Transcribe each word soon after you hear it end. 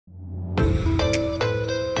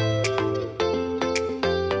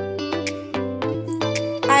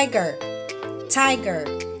tiger, tiger,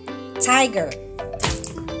 tiger.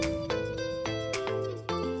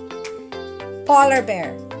 Polar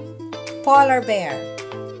bear, polar bear,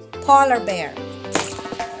 polar bear.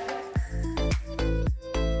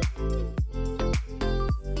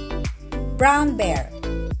 Brown bear,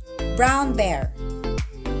 brown bear,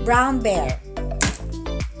 brown bear.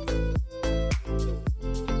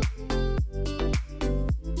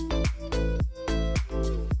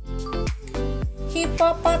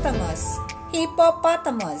 Hippopotamus,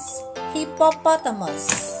 hippopotamus,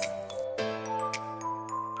 hippopotamus.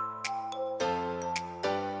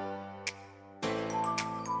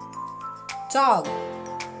 Dog,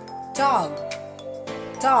 dog,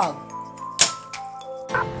 dog.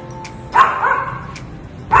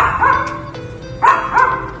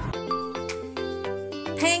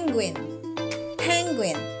 Penguin,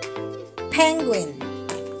 penguin, penguin.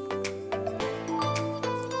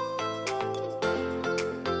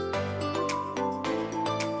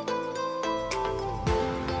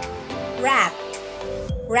 Rat,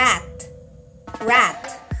 rat, rat.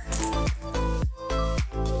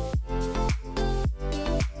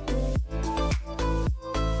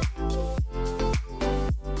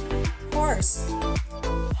 Horse,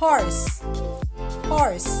 horse,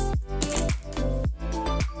 horse.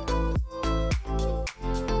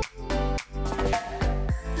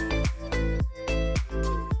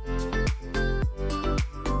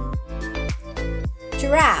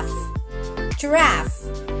 Giraffe, giraffe,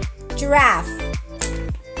 giraffe.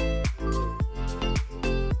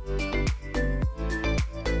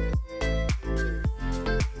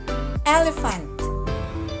 Elephant,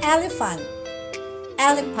 elephant,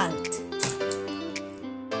 elephant.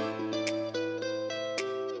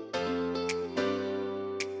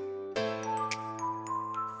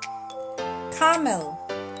 Camel,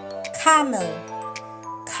 camel,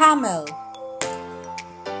 camel.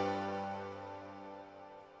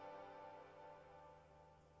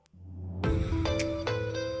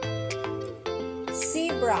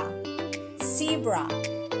 Zebra, zebra,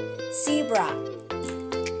 zebra.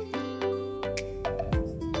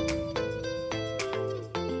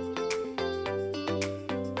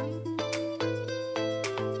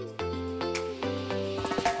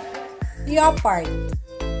 Leopard,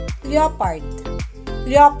 leopard,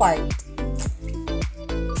 leopard.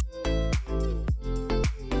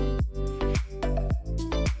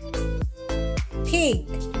 Pig,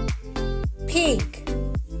 pig,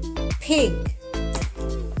 pig.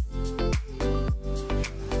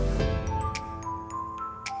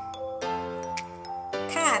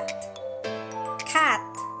 Cat, cat,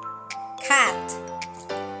 cat.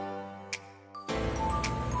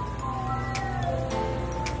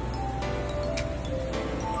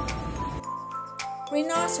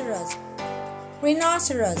 Rhinoceros,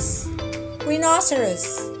 rhinoceros,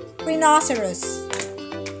 rhinoceros, rhinoceros.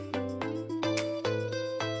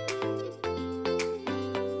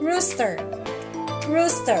 Rooster,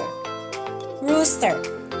 rooster, rooster.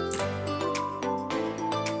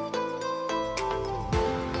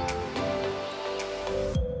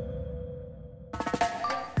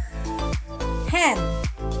 Hen,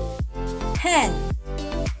 hen,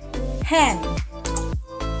 hen.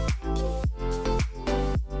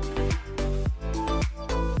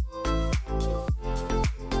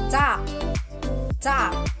 Duck,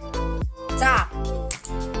 duck, duck.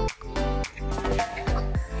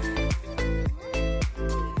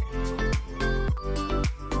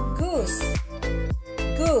 Goose,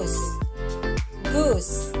 goose,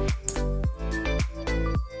 goose.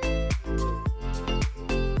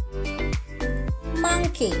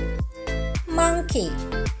 Monkey, monkey,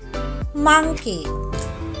 monkey.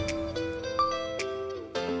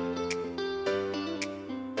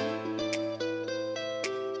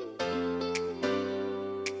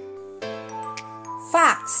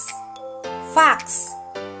 Fox, fox,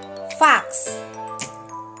 fox.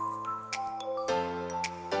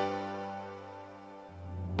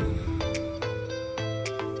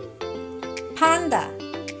 Panda,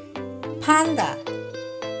 panda,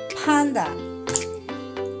 panda.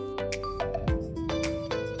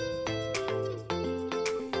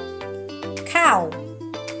 Cow,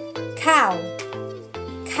 cow,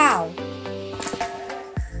 cow.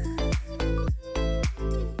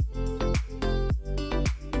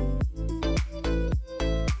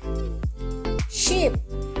 Sheep,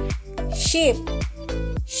 sheep,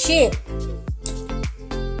 sheep.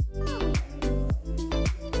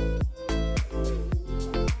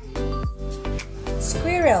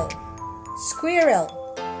 Squirrel, squirrel,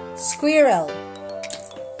 squirrel.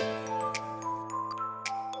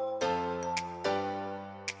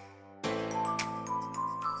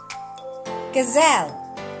 Gazelle,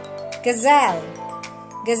 gazelle,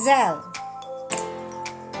 gazelle.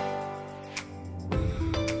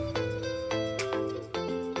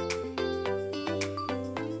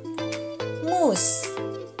 Moose,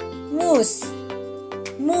 moose,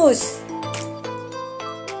 moose.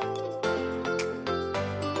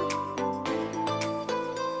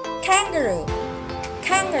 Kangaroo,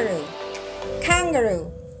 kangaroo,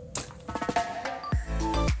 kangaroo.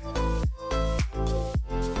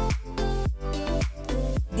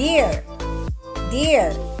 Deer,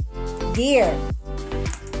 deer, deer.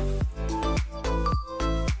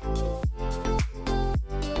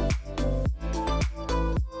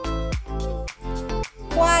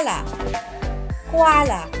 Koala,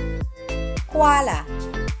 koala, koala.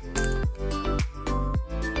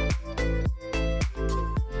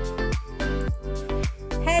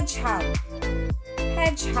 Hedgehog,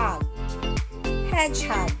 hedgehog,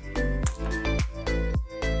 hedgehog.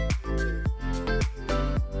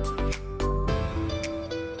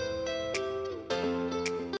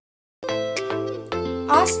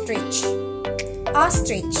 Ostrich,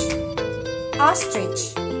 ostrich,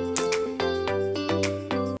 ostrich.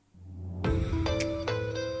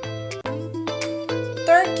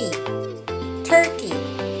 Turkey, turkey,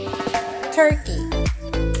 turkey.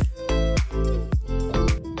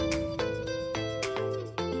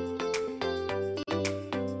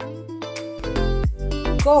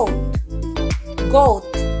 Goat, goat,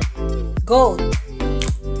 goat.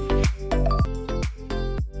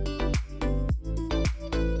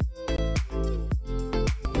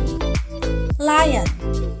 Lion,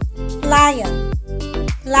 lion,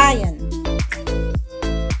 lion.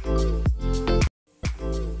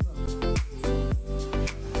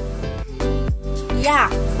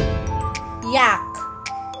 Yak, yak,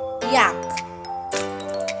 yak.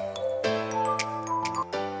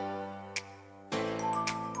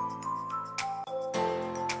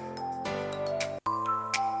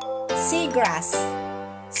 Seagrass,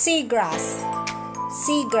 seagrass,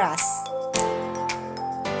 seagrass.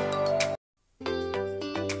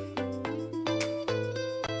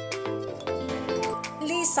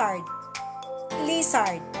 Lizard,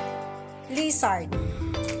 lizard, lizard.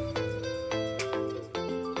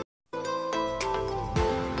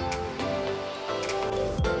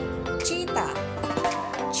 Cheetah,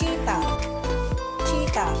 cheetah,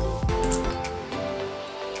 cheetah.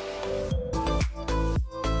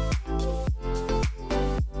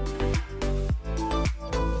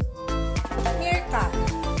 Meerkat,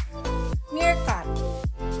 meerkat,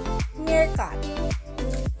 meerkat.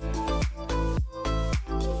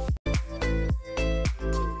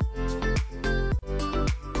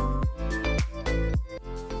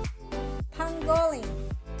 Pangolin,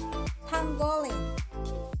 pangolin,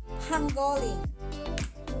 pangolin.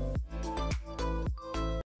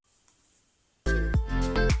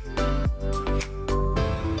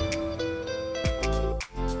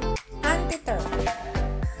 Anteater,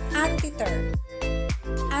 anteater,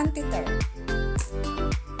 anteater.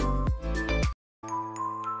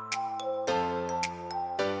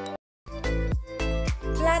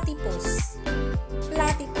 Platypus,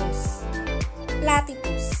 platypus,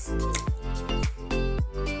 platypus.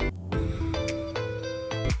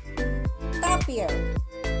 Tapir,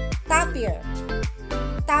 tapir,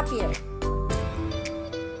 tapir.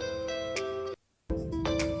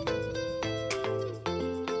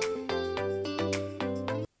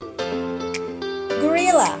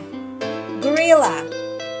 Gorilla, gorilla,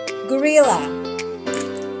 gorilla.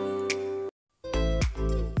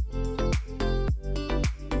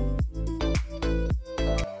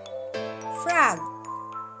 Frog,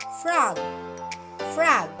 frog,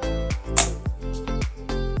 frog.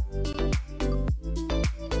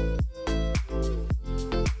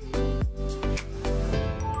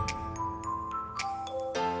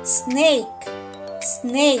 Snake,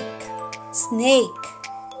 snake, snake.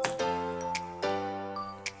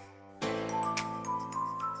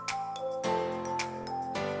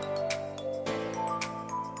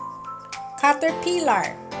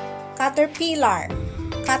 Caterpillar, caterpillar,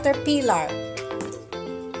 caterpillar.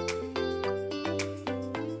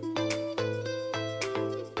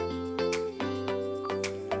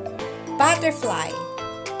 Butterfly,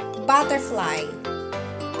 butterfly,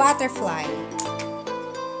 butterfly.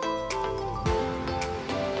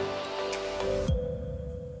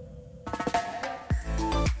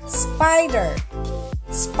 Spider,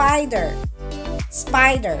 spider,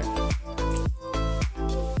 spider.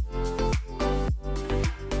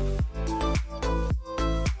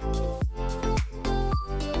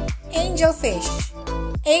 Angelfish,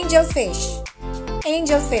 angelfish,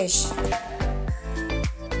 angelfish.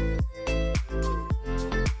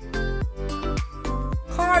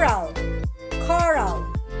 Coral,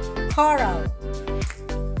 coral.